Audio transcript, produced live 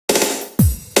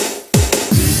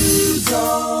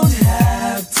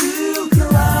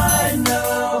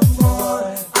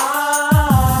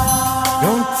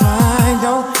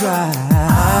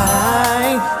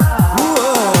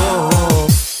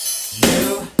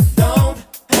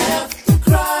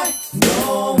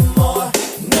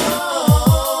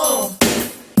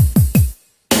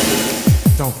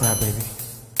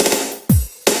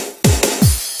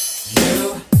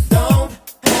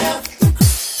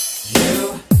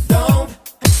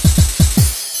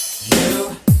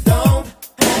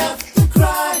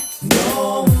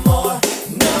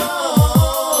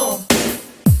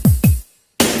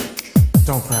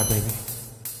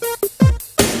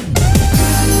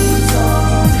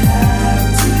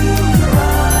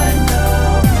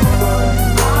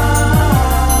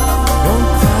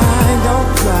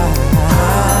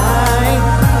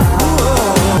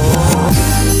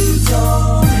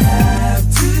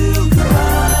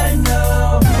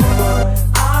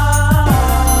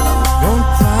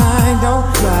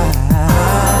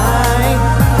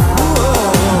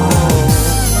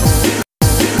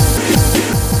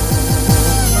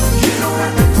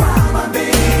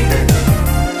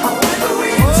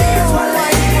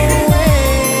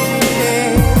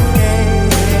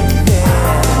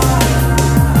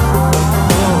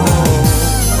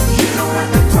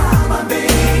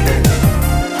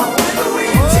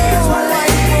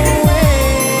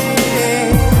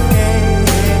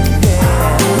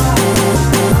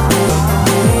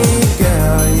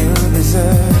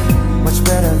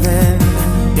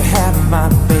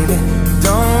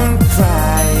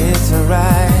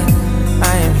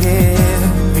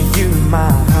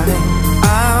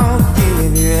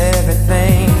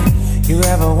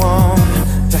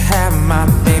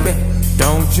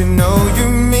you know you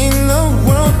mean the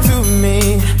world to me.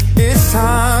 It's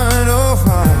hard, oh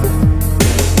hard.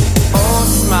 Oh,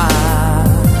 smile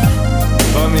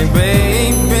for me,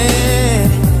 baby.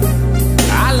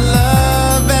 I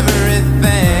love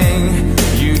everything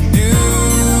you do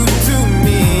to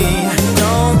me.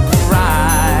 Don't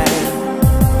cry,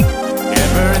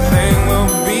 everything will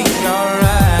be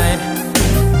alright.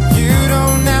 You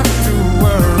don't have to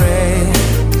worry,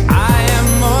 I am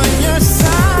on your side.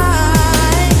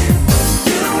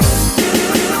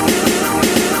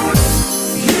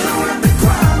 You don't have to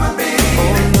cry, my baby.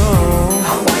 Oh no,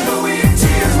 I'll wipe away your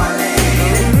tears, my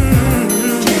lady.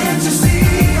 Can't you see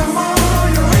I'm on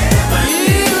your head?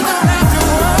 You don't have to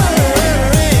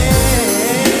worry.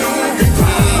 You don't have to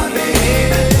cry, my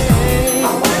baby.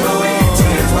 I'll wipe away your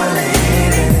tears, my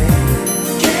lady.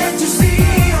 Can't you see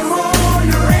I'm on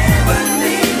your head?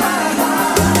 Beneath my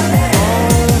heart.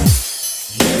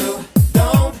 You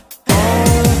don't.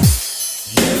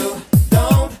 You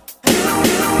don't.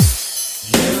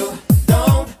 You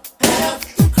don't have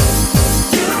to cry.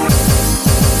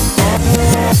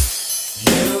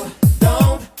 You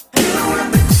don't.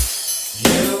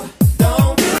 You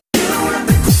don't.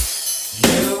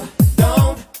 You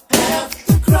don't have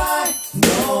to cry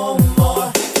no more.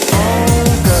 Oh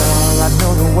girl, I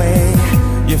know the way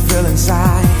you feel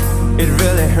inside. It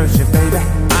really hurts you, baby.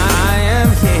 I am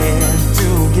here to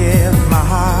give my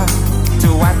heart, to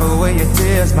wipe away your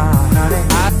tears, my honey.